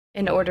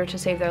In order to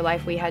save their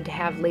life, we had to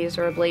have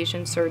laser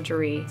ablation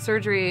surgery.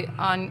 Surgery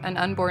on an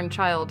unborn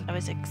child. I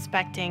was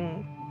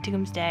expecting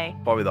doomsday.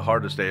 Probably the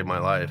hardest day of my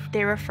life.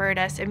 They referred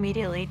us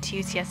immediately to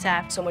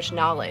UCSF. So much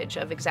knowledge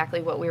of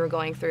exactly what we were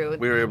going through.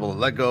 We were able to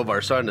let go of our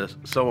son to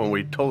someone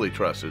we totally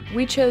trusted.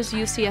 We chose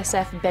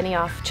UCSF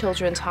BCH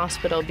Children's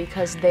Hospital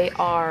because they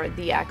are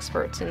the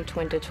experts in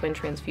twin-to-twin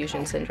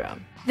transfusion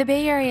syndrome. The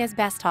Bay Area's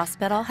best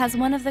hospital has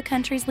one of the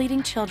country's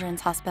leading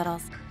children's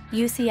hospitals,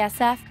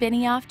 UCSF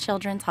BCH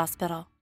Children's Hospital.